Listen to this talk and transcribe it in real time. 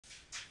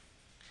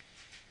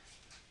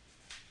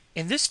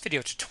In this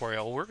video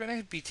tutorial, we're going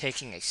to be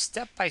taking a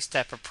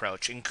step-by-step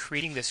approach in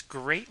creating this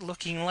great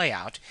looking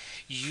layout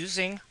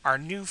using our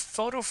new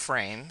photo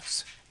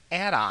frames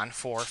add-on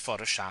for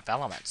Photoshop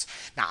Elements.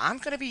 Now I'm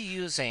going to be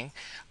using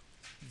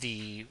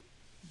the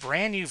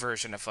brand new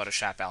version of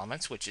Photoshop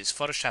Elements, which is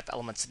Photoshop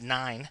Elements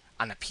 9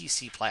 on a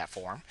PC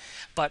platform.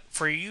 But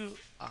for you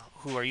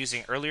who are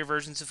using earlier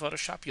versions of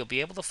Photoshop, you'll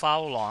be able to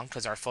follow along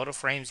because our photo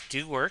frames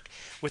do work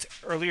with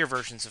earlier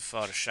versions of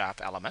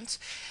Photoshop Elements.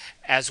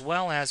 As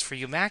well as for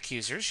you Mac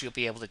users, you'll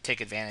be able to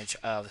take advantage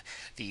of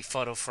the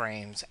photo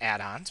frames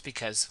add-ons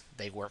because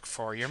they work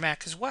for your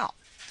Mac as well.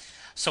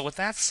 So with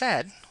that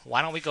said,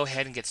 why don't we go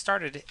ahead and get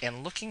started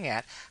in looking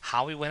at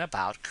how we went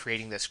about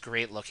creating this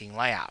great looking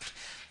layout.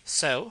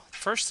 So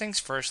first things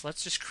first,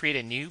 let's just create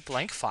a new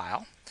blank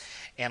file,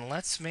 and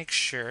let's make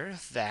sure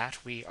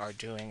that we are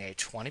doing a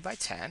 20 by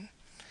 10.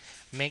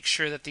 Make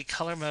sure that the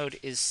color mode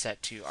is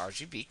set to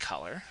RGB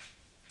color.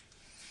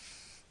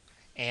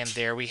 And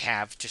there we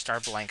have just our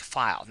blank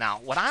file. Now,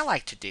 what I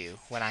like to do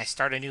when I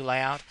start a new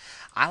layout,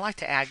 I like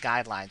to add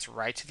guidelines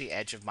right to the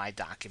edge of my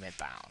document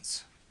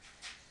bounds.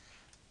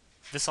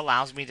 This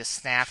allows me to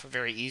snap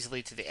very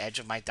easily to the edge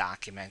of my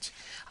document.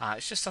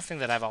 It's just something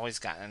that I've always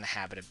gotten in the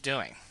habit of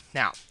doing.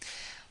 Now,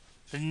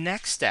 the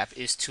next step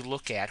is to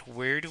look at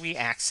where do we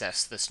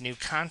access this new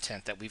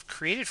content that we've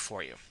created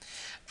for you.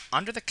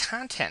 Under the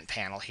content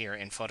panel here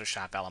in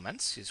Photoshop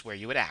Elements is where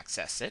you would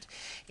access it,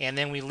 and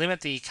then we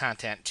limit the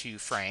content to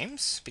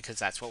frames because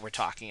that's what we're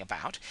talking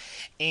about.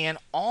 And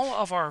all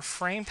of our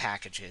frame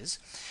packages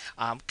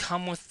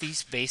come with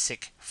these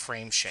basic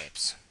frame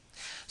shapes.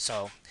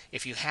 So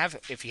if you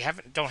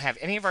don't have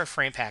any of our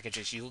frame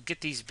packages, you'll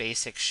get these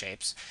basic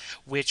shapes,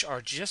 which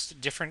are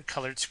just different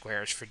colored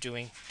squares for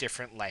doing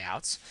different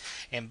layouts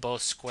in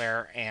both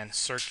square and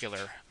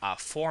circular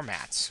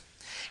formats.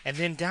 And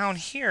then down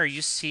here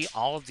you see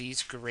all of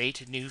these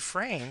great new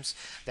frames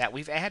that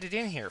we've added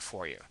in here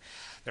for you.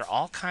 There are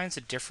all kinds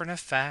of different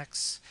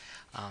effects,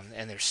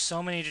 and there's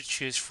so many to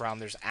choose from.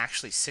 There's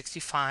actually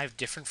 65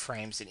 different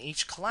frames in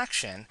each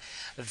collection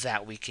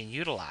that we can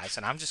utilize,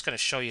 and I'm just going to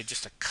show you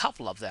just a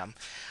couple of them,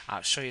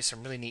 show you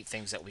some really neat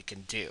things that we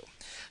can do.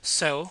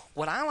 So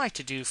what I like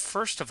to do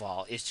first of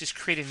all is just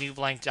create a new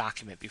blank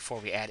document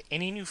before we add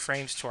any new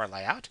frames to our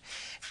layout,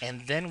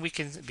 and then we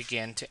can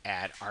begin to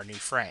add our new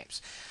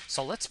frames.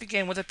 So let's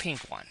begin with a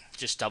pink one.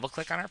 Just double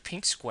click on our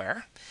pink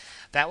square.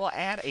 That will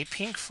add a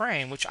pink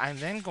frame, which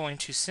I'm then going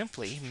to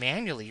simply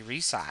manually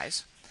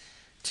resize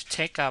to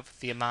take up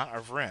the amount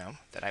of room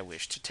that I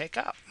wish to take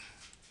up.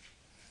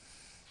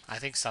 I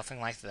think something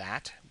like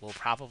that will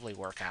probably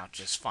work out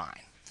just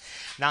fine.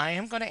 Now I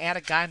am going to add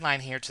a guideline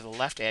here to the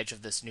left edge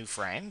of this new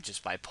frame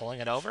just by pulling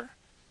it over,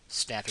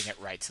 snapping it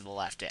right to the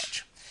left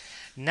edge.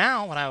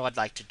 Now what I would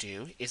like to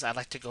do is I'd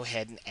like to go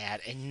ahead and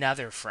add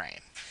another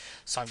frame.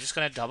 So I'm just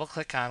going to double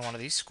click on one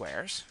of these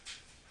squares.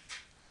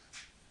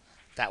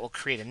 That will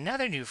create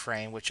another new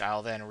frame, which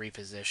I'll then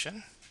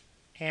reposition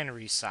and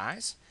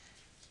resize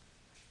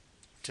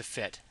to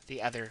fit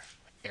the other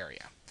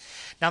area.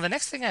 Now the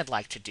next thing I'd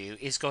like to do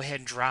is go ahead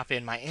and drop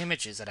in my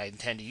images that I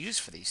intend to use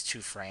for these two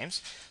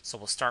frames. So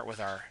we'll start with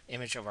our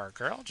image of our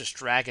girl. Just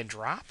drag and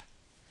drop.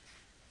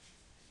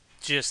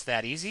 Just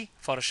that easy.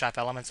 Photoshop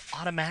Elements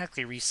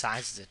automatically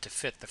resizes it to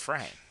fit the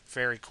frame.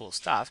 Very cool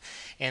stuff.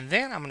 And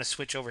then I'm going to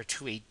switch over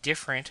to a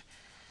different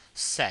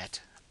set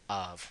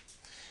of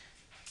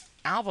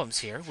albums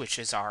here, which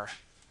is our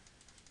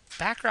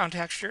background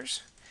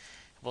textures.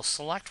 We'll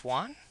select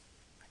one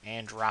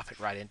and drop it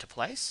right into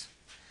place.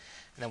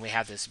 And then we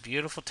have this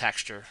beautiful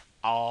texture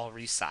all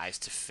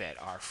resized to fit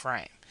our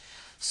frame.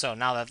 So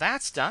now that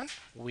that's done,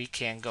 we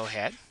can go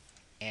ahead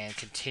and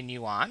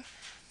continue on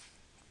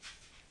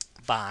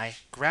by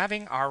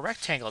grabbing our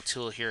rectangle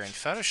tool here in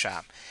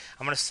Photoshop.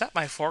 I'm going to set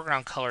my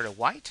foreground color to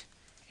white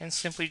and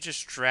simply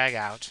just drag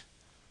out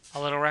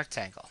a little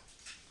rectangle.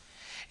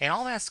 And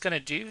all that's going to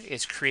do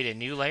is create a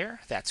new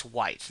layer that's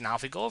white. Now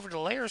if we go over to the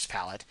Layers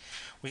palette,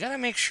 we got to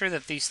make sure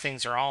that these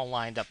things are all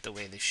lined up the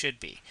way they should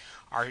be.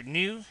 Our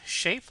new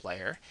shape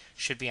layer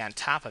should be on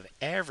top of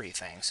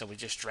everything, so we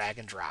just drag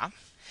and drop.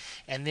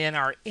 And then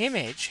our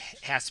image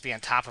has to be on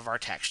top of our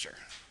texture.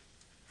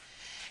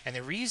 And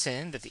the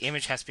reason that the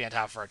image has to be on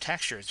top of our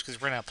texture is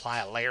because we're going to apply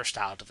a layer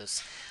style to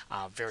this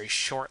very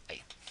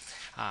shortly.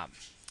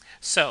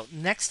 So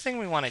next thing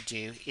we want to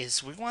do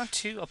is we want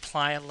to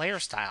apply a layer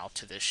style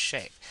to this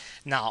shape.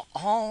 Now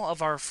all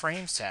of our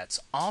frame sets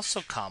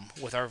also come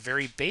with our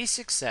very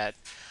basic set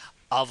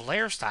of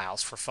layer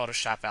styles for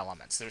Photoshop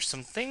Elements. There's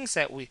some things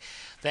that we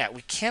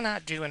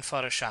cannot do in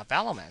Photoshop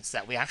Elements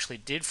that we actually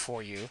did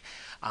for you,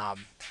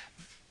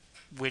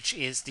 which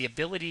is the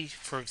ability,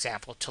 for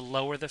example, to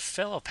lower the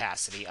fill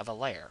opacity of a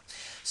layer.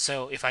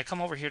 So if I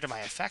come over here to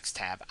my Effects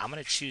tab, I'm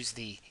going to choose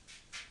the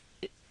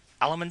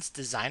Elements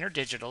Designer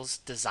Digital's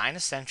Design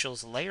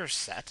Essentials Layer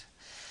Set.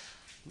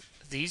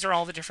 These are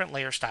all the different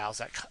layer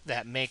styles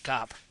that make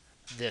up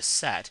this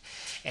set.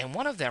 And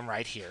one of them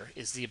right here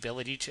is the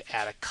ability to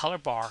add a color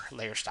bar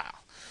layer style.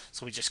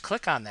 So we just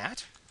click on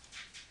that.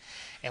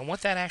 And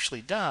what that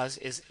actually does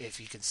is, if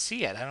you can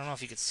see it, I don't know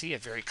if you can see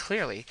it very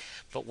clearly,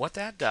 but what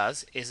that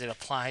does is it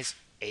applies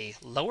a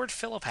lowered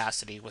fill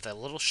opacity with a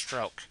little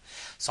stroke.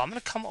 So I'm going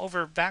to come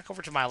back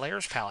over to my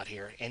layers palette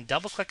here and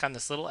double click on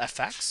this little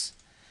FX,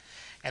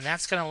 and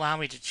that's going to allow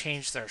me to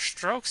change their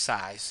stroke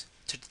size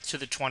to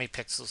the 20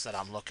 pixels that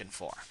I'm looking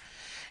for.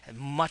 And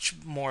much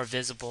more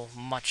visible,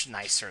 much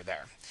nicer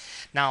there.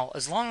 Now,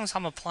 as long as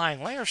I'm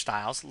applying layer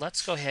styles,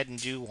 let's go ahead and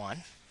do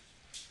one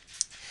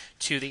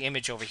to the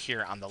image over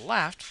here on the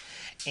left,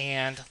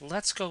 and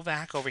let's go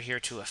back over here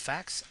to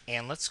effects,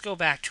 and let's go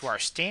back to our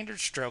standard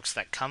strokes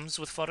that comes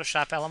with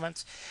Photoshop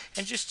Elements,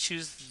 and just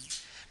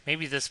choose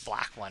maybe this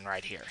black one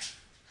right here.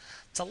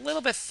 It's a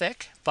little bit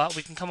thick, but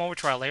we can come over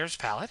to our layers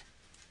palette,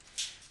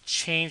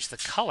 change the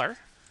color,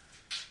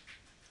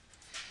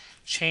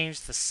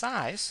 change the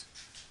size,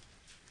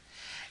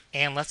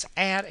 and let's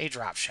add a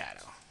drop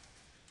shadow.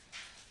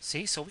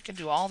 See, so we can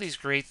do all these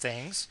great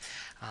things.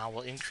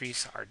 We'll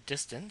increase our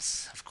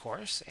distance, of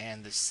course,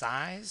 and the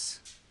size,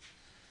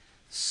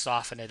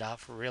 soften it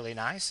up really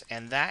nice,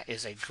 and that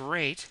is a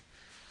great,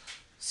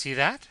 see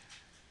that?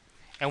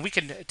 And we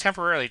can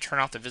temporarily turn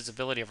off the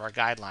visibility of our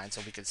guidelines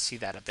so we can see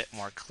that a bit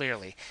more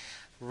clearly.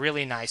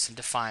 Really nice and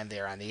defined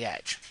there on the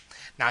edge.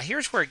 Now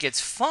here's where it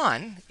gets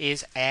fun,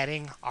 is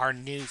adding our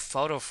new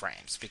photo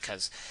frames,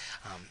 because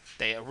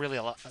they really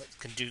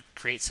can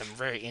create some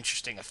very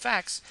interesting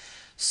effects.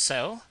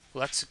 So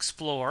let's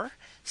explore,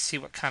 see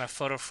what kind of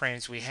photo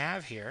frames we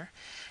have here.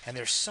 And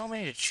there's so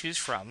many to choose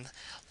from.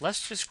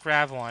 Let's just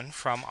grab one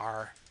from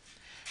our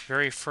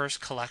very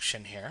first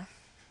collection here.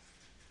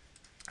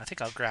 I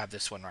think I'll grab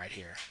this one right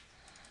here.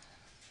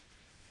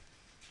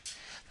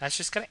 That's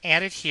just going to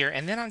add it here,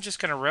 and then I'm just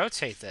going to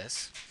rotate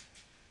this.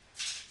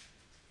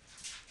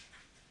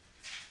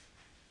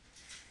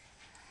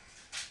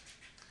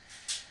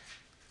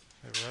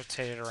 We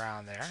rotate it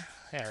around there.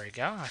 There we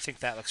go. I think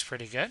that looks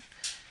pretty good.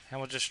 And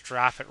we'll just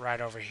drop it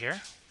right over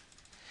here.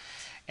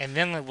 And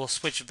then we'll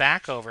switch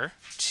back over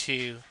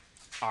to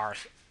our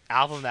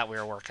album that we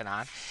were working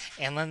on,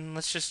 and then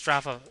let's just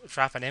drop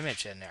an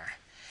image in there.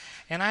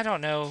 And I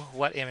don't know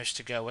what image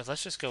to go with.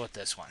 Let's just go with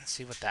this one.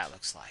 See what that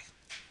looks like.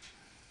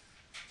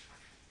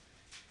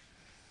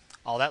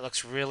 Oh, that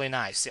looks really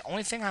nice. The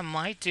only thing I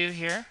might do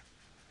here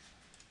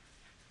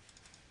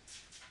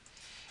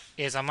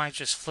is I might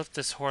just flip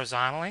this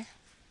horizontally,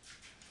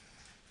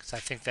 because I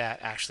think that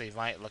actually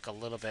might look a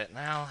little bit,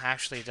 now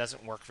actually it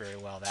doesn't work very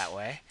well that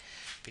way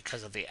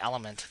because of the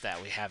element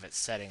that we have it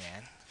setting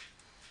in.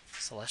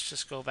 So let's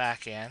just go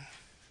back in.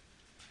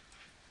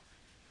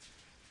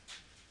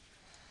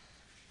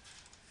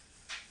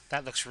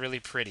 That looks really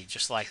pretty,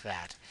 just like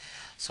that.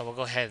 So we'll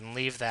go ahead and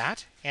leave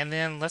that. And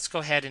then let's go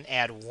ahead and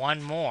add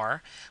one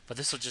more, but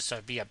this will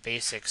just be a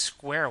basic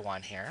square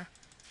one here.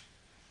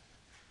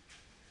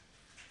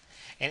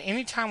 And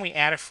anytime we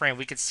add a frame,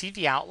 we can see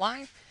the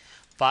outline,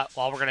 but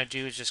all we're going to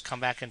do is just come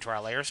back into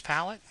our layers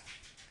palette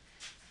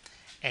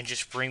and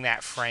just bring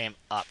that frame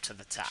up to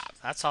the top.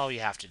 That's all you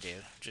have to do.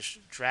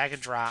 Just drag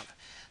and drop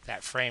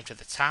that frame to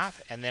the top,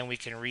 and then we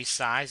can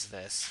resize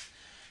this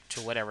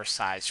to whatever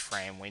size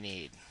frame we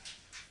need.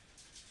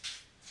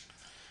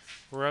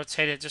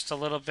 Rotate it just a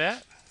little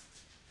bit,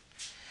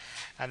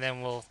 and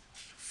then we'll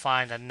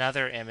find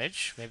another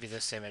image. Maybe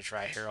this image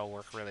right here will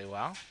work really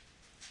well.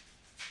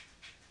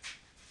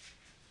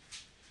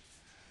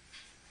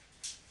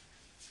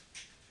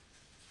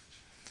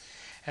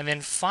 And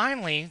then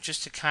finally,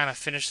 just to kind of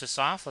finish this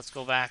off, let's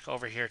go back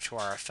over here to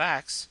our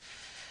effects.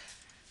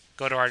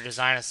 Go to our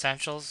design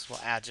essentials. We'll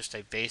add just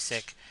a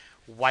basic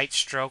white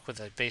stroke with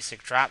a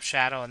basic drop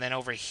shadow. And then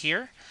over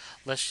here,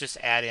 let's just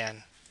add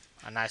in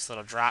a nice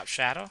little drop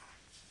shadow.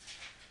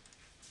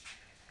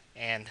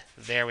 And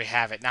there we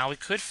have it. Now we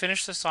could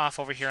finish this off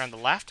over here on the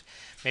left.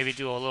 Maybe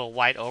do a little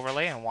white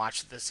overlay and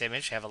watch this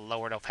image have a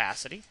lowered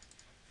opacity.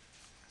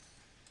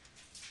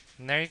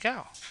 And there you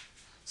go.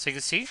 So you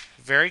can see,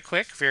 very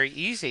quick, very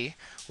easy.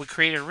 We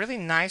created a really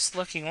nice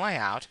looking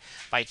layout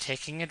by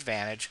taking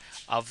advantage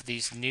of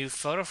these new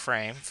photo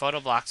frame, Photo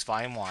Blocks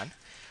Volume 1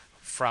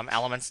 from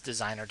Elements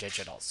Designer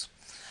Digitals.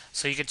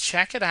 So you can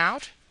check it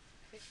out,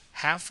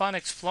 have fun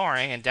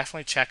exploring, and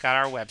definitely check out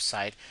our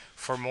website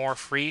for more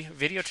free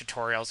video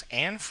tutorials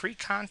and free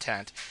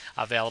content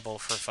available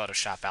for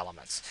Photoshop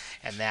Elements.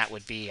 And that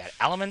would be at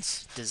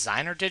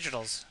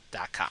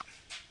elementsdesignerdigitals.com.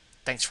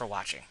 Thanks for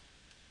watching.